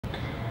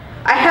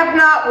I have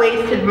not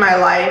wasted my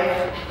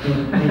life.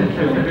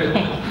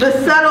 The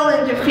subtle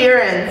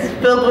interference,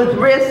 filled with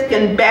risk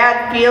and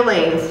bad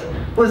feelings,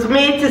 was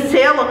made to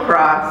sail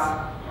across.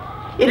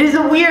 It is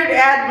a weird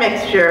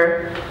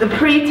admixture, the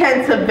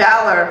pretense of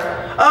valor.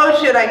 Oh,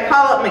 should I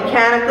call it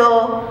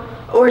mechanical?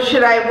 Or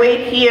should I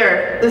wait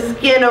here, the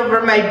skin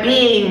over my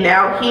being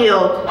now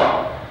healed?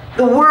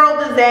 The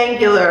world is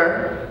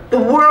angular. The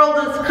world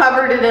is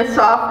covered in a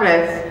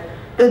softness.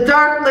 The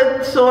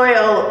dark-lit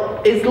soil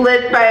is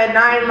lit by a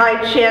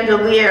 9-light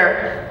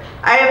chandelier.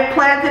 I have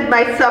planted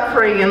my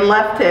suffering and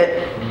left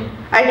it.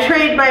 I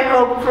trade my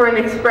hope for an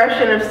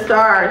expression of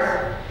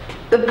stars.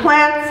 The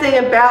plants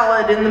sing a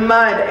ballad in the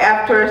mud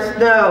after a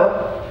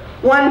snow.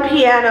 One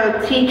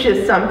piano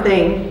teaches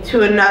something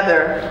to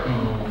another.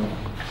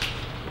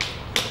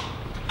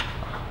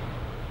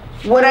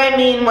 What I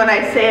mean when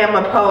I say I'm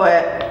a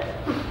poet.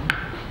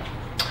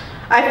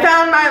 I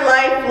found my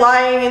life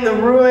lying in the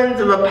ruins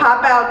of a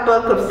pop-out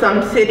book of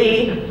some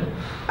city.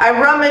 I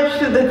rummaged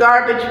through the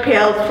garbage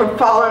pails for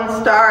fallen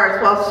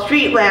stars while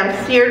street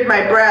lamps seared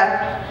my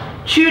breath,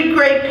 chewed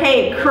gray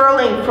paint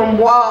curling from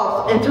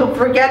walls until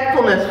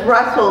forgetfulness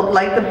rustled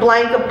like the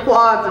blank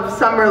applause of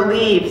summer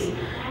leaves,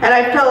 and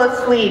I fell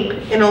asleep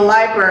in a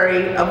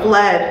library of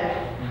lead.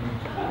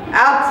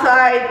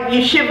 Outside,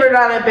 you shivered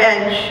on a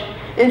bench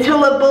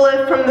until a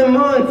bullet from the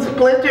moon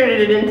splintered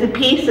it into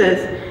pieces,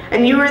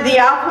 and you were the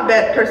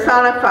alphabet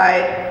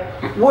personified,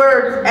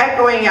 words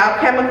echoing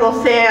alchemical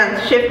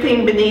sands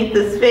shifting beneath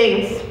the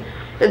Sphinx,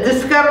 a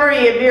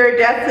discovery of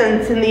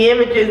iridescence in the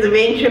images of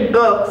ancient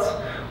books,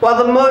 while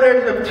the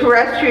motors of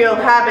terrestrial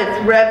habits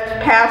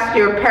revved past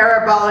your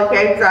parabolic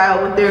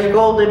exile with their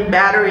golden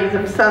batteries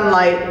of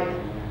sunlight.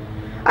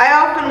 I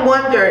often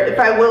wonder if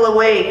I will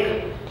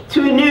awake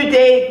to a new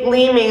day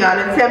gleaming on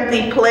its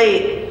empty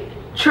plate,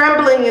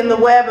 trembling in the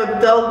web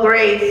of dull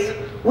grace,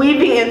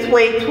 weaving its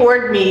way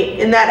toward me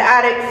in that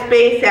attic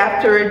space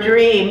after a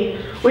dream,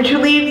 which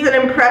leaves an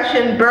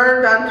impression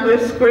burned onto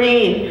a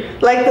screen,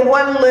 like the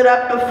one lit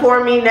up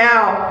before me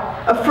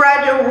now, a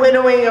fragile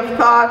winnowing of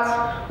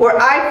thoughts where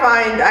I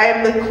find I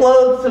am the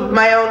clothes of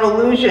my own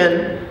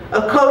illusion,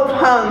 a coat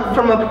hung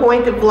from a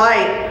point of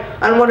light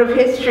on one of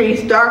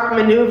history's dark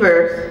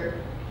maneuvers.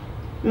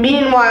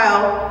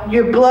 Meanwhile,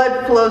 your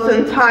blood flows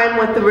in time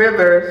with the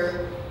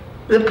rivers.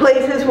 The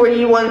places where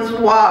you once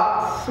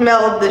walked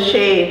smell of the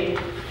shade.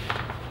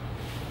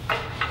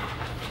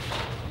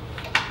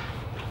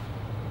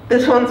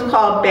 This one's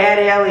called Bad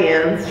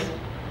Aliens.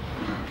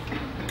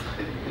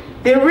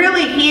 They're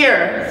really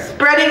here,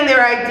 spreading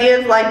their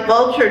ideas like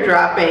vulture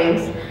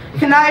droppings,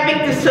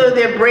 conniving to sow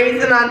their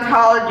brazen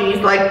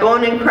ontologies like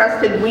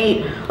bone-encrusted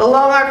wheat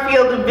along our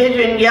field of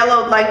vision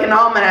yellowed like an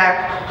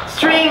almanac,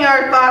 stringing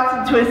our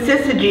thoughts into a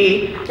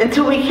syzygy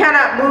until we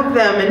cannot move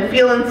them and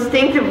feel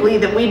instinctively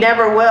that we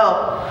never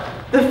will.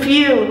 The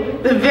few,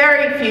 the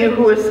very few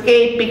who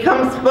escape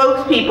become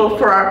spokespeople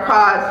for our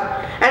cause.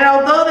 And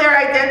although their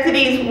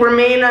identities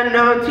remain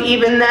unknown to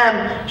even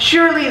them,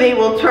 surely they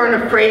will turn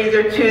a phrase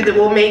or two that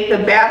will make the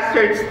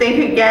bastards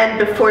think again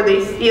before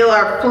they steal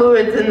our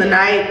fluids in the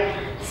night,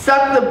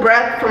 suck the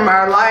breath from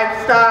our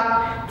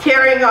livestock,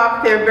 tearing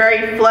off their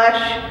very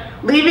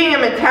flesh, leaving a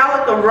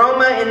metallic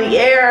aroma in the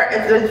air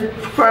as if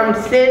from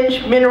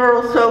singed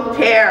mineral-soaked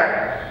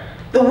hair.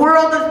 The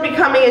world is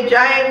becoming a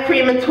giant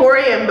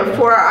crematorium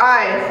before our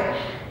eyes.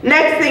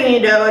 Next thing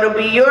you know, it'll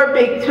be your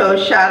big toe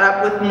shot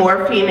up with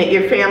morphine at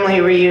your family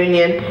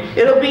reunion.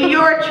 It'll be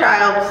your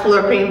child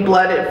slurping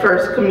blood at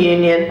first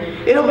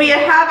communion. It'll be a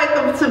havoc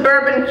of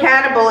suburban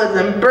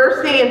cannibalism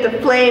bursting into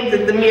flames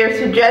at the mere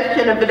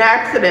suggestion of an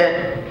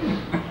accident.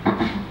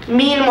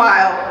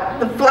 Meanwhile,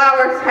 the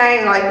flowers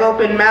hang like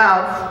open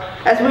mouths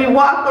as we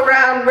walk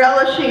around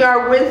relishing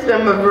our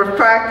wisdom of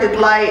refracted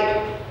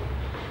light.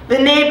 The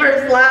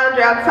neighbors lounge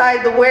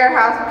outside the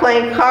warehouse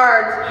playing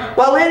cards,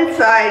 while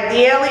inside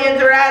the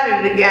aliens are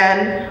at it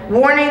again,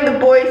 warning the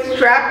boy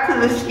strapped to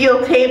the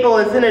steel table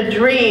as in a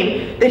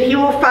dream that he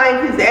will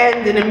find his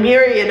end in a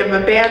myriad of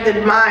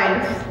abandoned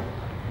mines.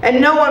 And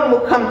no one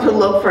will come to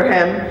look for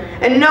him,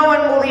 and no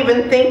one will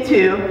even think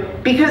to,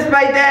 because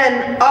by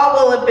then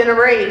all will have been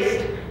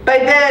erased. By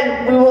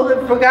then we will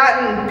have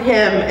forgotten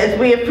him as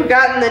we have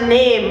forgotten the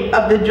name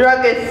of the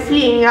druggist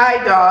seeing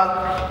eye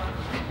dog.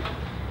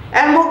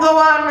 And we'll go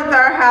on with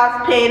our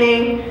house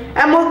painting,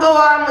 and we'll go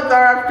on with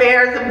our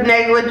affairs of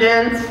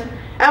negligence,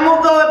 and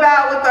we'll go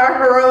about with our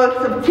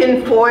heroics of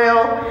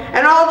tinfoil,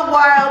 and all the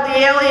while the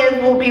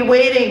aliens will be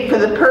waiting for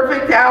the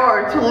perfect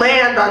hour to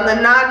land on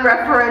the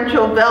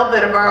non-referential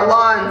velvet of our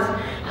lawns,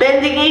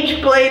 bending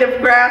each blade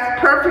of grass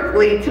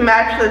perfectly to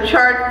match the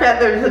charred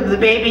feathers of the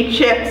baby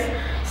chicks,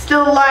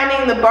 still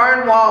lining the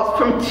barn walls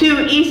from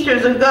 2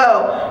 Easters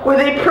ago, where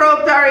they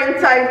probed our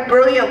insides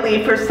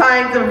brilliantly for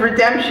signs of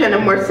redemption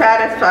and were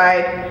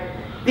satisfied.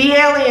 The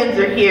aliens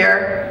are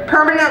here,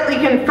 permanently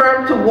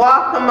confirmed to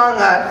walk among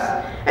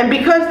us, and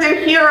because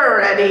they're here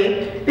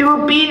already, there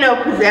will be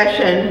no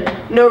possession,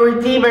 no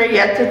redeemer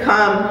yet to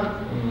come.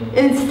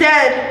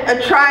 Instead,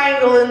 a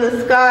triangle in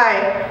the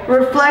sky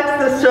reflects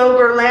the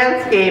sober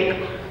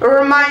landscape, a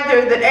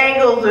reminder that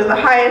angles are the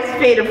highest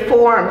fate of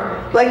form,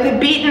 like the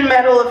beaten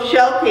metal of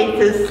shell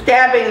cases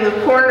stabbing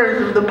the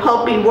corners of the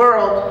pulpy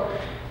world.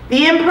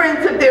 The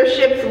imprints of their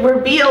ships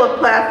reveal a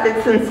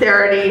plastic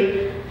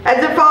sincerity,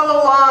 as if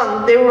all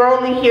along they were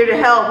only here to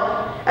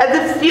help, as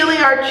if stealing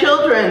our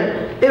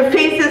children, their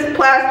faces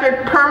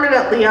plastered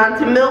permanently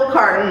onto milk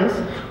cartons,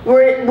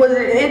 was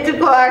an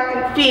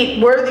intergalactic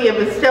feat worthy of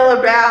a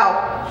stellar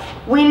bow.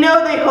 We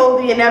know they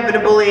hold the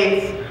inevitable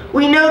ace.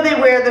 We know they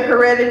wear the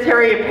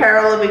hereditary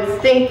apparel of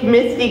extinct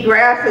misty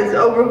grasses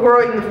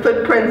overgrowing the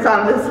footprints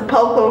on the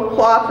sepulchral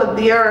cloth of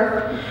the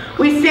earth.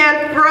 We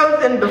stand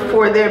frozen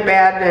before their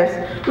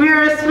badness. We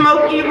are a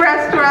smoky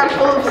restaurant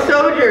full of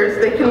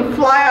soldiers that can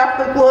fly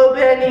off the globe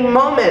at any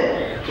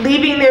moment,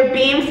 leaving their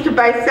beams to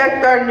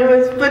bisect our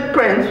newest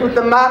footprints with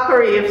the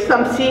mockery of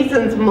some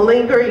season's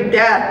malingering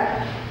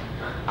death.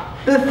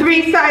 The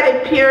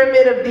three-sided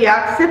pyramid of the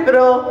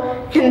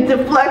occipital can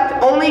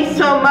deflect only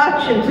so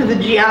much into the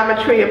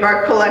geometry of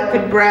our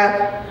collective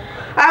breath.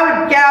 I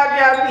would gouge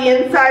out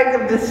the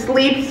insides of the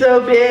sleep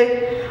so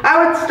big.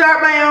 I would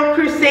start my own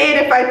crusade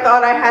if I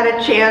thought I had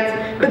a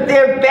chance, but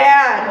they're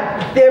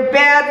bad. They're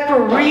bad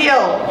for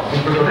real.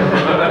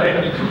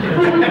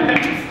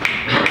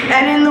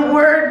 And in the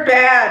word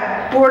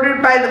bad,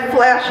 bordered by the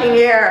flashing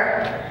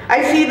air,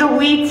 I see the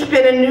wheat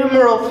spin a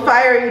numeral's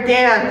fiery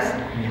dance.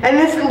 And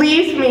this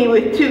leaves me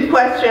with two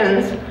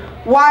questions.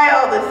 Why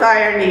all this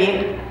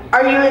irony?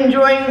 Are you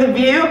enjoying the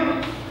view?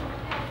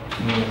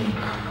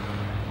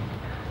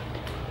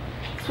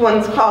 This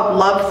one's called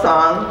Love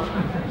Song.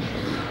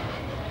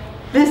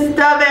 This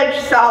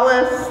dove-edged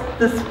solace,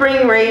 the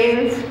spring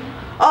rains,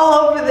 all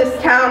over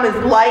this town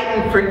is light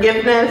and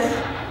forgiveness.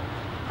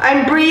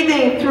 I'm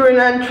breathing through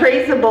an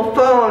untraceable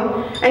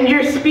phone, and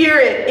your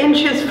spirit,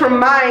 inches from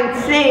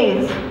mine,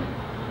 sings.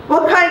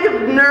 What kind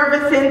of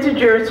nervous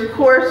integers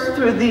course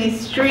through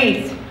these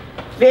streets?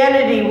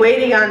 Vanity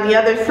waiting on the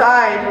other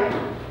side.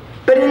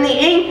 But in the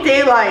ink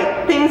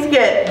daylight, things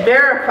get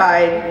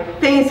verified,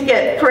 things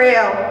get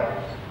frail.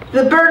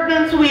 The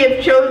burdens we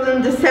have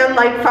chosen descend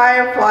like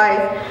fireflies,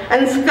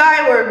 and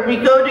skyward we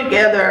go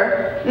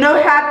together. No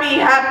happy,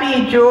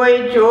 happy,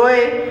 joy,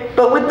 joy,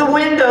 but with the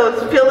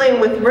windows filling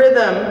with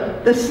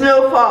rhythm, the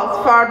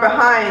snowfalls far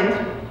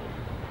behind.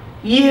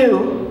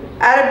 You,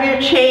 out of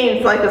your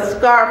chains like a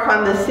scarf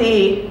on the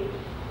sea.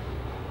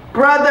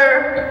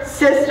 Brother,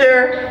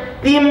 sister,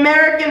 the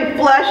American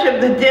flesh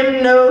of the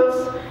dim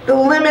notes, the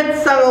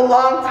limits sung a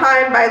long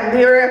time by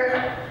lyric,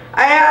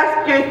 I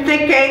ask your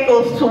thick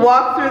ankles to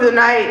walk through the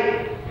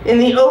night in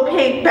the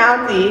opaque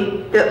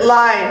bounty that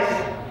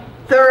lies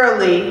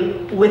thoroughly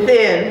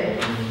within.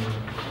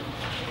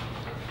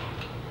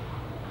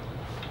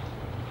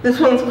 This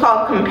one's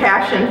called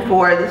Compassion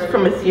For. This is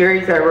from a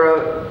series I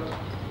wrote.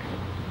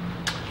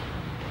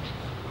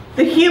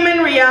 The human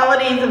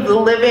realities of the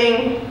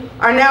living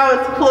are now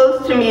as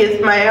close to me as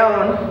my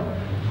own.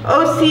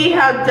 Oh, see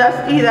how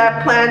dusty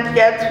that plant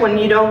gets when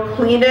you don't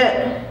clean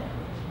it?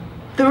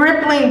 The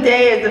rippling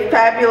day is a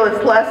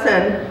fabulous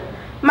lesson.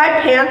 My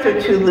pants are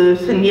too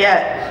loose, and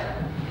yet.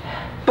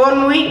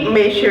 Bonne nuit,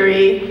 mes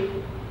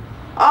chéris.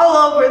 All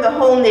over the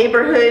whole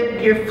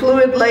neighborhood, your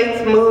fluid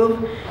legs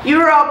move. You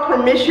are all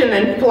permission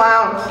and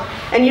flounce,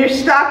 and your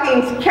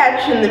stockings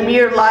catch in the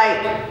mere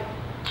light.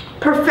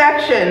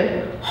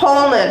 Perfection,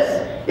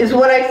 wholeness, is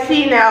what I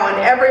see now in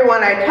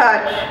everyone I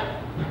touch.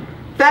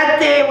 That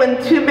day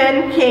when two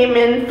men came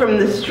in from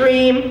the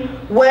stream,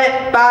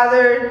 wet,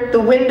 bothered, the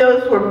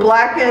windows were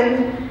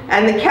blackened,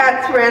 and the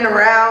cats ran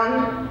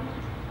around.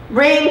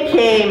 Rain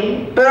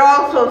came, but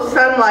also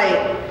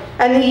sunlight,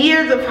 and the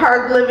years of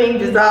hard living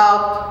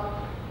dissolved.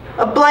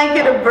 A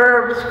blanket of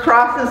verbs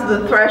crosses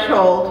the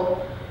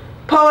threshold.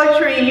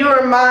 Poetry, you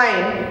are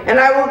mine, and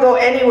I will go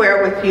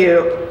anywhere with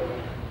you.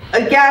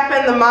 A gap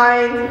in the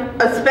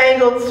mind, a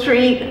spangled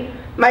street,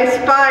 my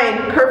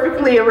spine,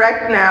 perfectly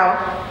erect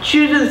now,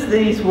 chooses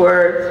these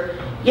words,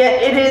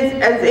 yet it is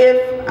as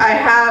if I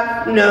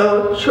have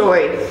no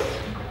choice.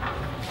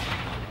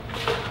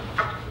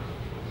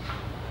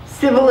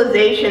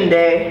 Civilization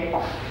Day.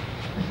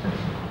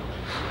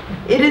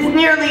 It is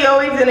nearly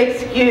always an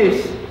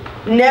excuse,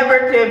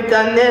 never to have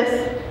done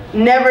this,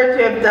 never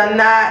to have done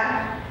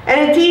that.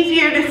 And it's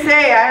easier to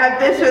say I have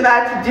this or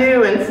that to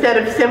do instead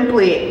of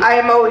simply, I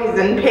am always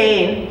in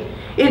pain.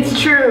 It's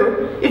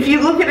true. If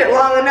you look at it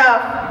long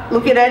enough,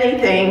 look at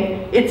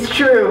anything, it's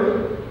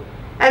true.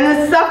 And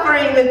the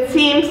suffering that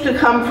seems to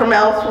come from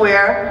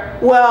elsewhere,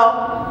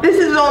 well, this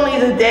is only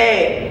the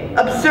day,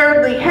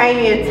 absurdly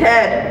hanging its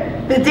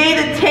head. The day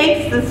that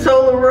takes the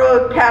solar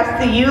road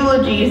past the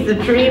eulogies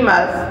that dream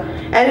us.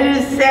 And it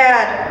is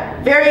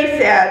sad, very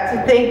sad,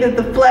 to think that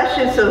the flesh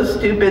is so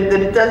stupid that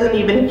it doesn't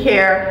even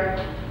care.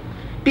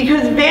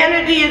 Because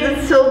vanity is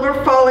a silver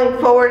falling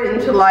forward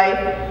into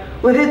life,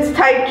 with its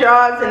tight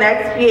jaws and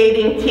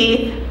expiating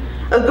teeth,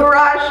 a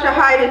garage to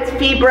hide its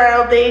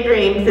febrile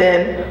daydreams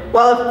in,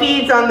 while it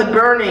feeds on the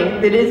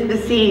burning that is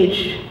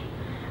besieged.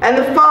 And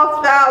the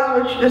false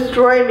vows which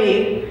destroy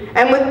me,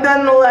 and with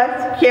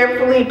nonetheless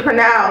carefully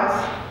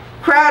pronounced,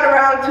 crowd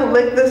around to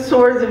lick the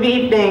sores of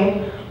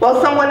evening, while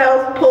someone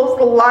else pulls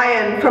the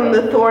lion from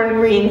the thorn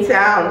green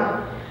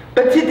sound.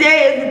 But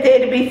today is a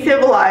day to be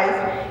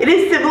civilized. It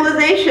is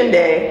Civilization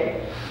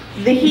Day.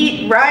 The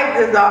heat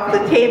rises off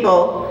the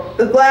table,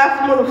 the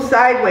glass moves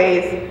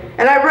sideways,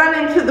 and I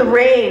run into the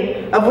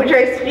rain, of which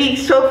I speak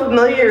so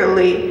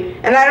familiarly,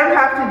 and I don't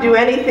have to do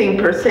anything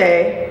per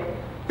se.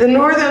 The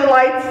northern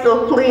lights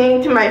still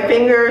clinging to my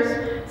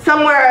fingers.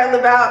 Somewhere I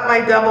live out my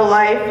double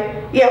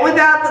life, yet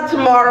without the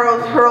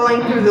tomorrows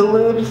hurling through the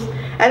loops,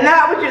 and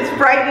that which has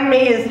frightened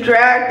me is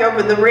dragged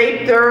over the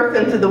raped earth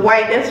into the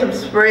whiteness of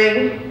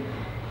spring.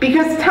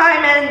 Because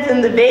time ends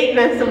in the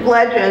vagueness of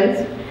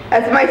legends,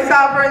 as my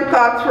sovereign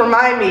thoughts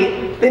remind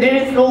me that it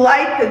is the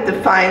light that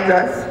defines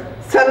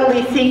us,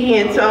 suddenly seeking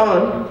its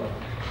own.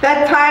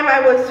 That time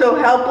I was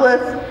so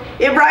helpless,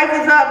 it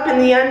rises up in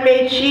the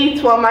unmade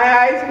sheets while my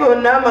eyes go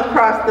numb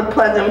across the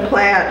pleasant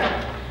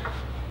plant.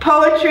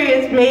 Poetry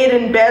is made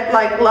in bed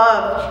like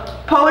love.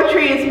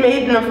 Poetry is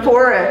made in a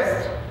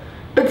forest.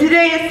 But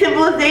today is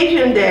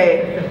Civilization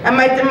Day, and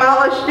my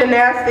demolished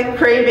gymnastic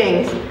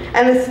cravings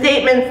and the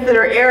statements that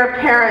are heir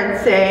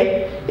apparent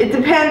say, it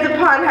depends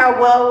upon how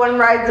well one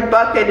rides a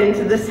bucket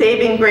into the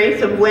saving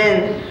grace of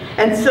wind,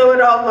 and so it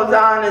all goes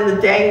on in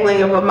the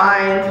dangling of a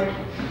mind.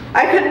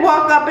 I could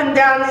walk up and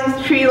down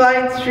these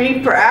tree-lined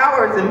streets for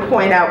hours and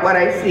point out what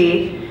I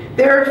see.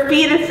 There are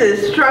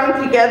fetuses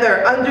strung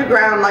together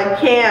underground like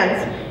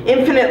cans,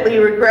 infinitely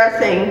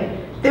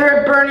regressing. There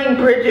are burning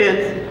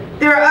bridges.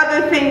 There are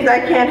other things I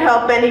can't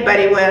help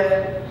anybody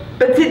with.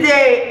 But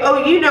today,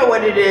 oh, you know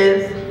what it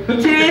is.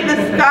 Today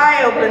the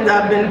sky opened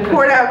up and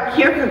poured out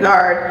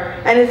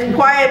Kierkegaard, and his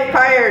quiet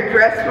fire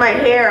dressed my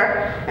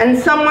hair, and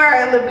somewhere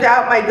I lived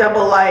out my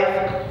double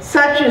life.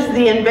 Such is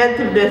the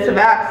inventiveness of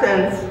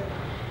absence.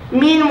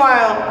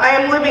 Meanwhile, I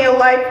am living a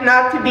life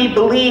not to be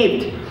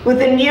believed,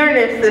 with a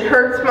nearness that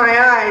hurts my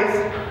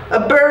eyes,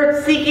 a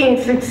bird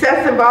seeking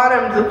successive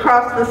autumns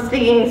across the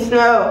stinging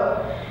snow.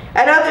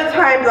 At other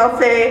times I'll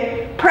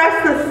say,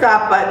 press the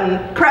stop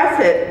button, press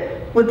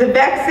it, with the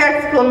vexed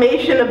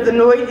exclamation of the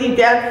noisy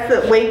deaths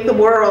that wake the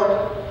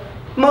world.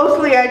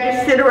 Mostly I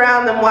just sit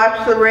around and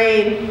watch the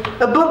rain,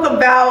 a book of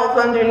vowels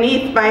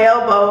underneath my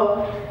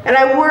elbow, and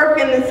I work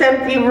in this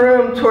empty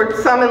room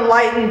towards some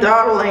enlightened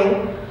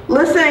dawdling,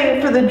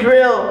 listening for the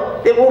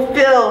drill that will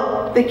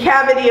fill the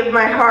cavity of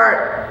my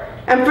heart,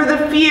 and for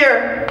the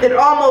fear that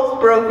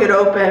almost broke it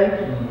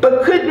open,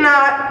 but could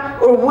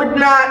not or would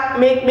not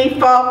make me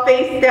fall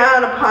face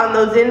down upon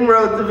those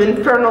inroads of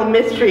infernal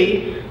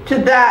mystery to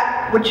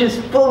that which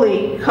is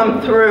fully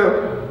come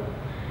through.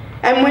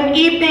 And when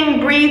evening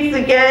breathes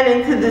again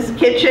into this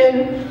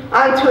kitchen,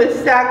 onto a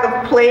stack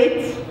of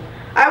plates,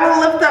 I will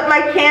lift up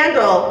my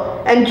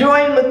candle and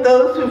join with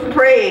those who've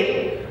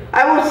prayed.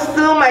 I will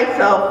still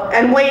myself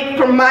and wait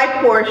for my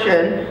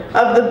portion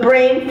of the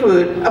brain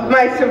food of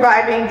my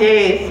surviving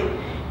days,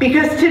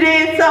 because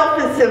today itself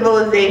is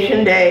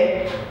Civilization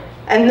Day.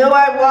 And though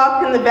I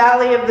walk in the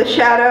valley of the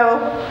shadow,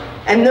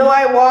 and though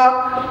I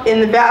walk in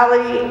the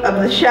valley of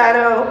the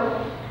shadow,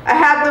 I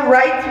have the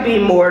right to be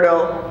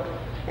mortal,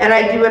 and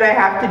I do what I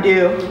have to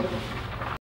do.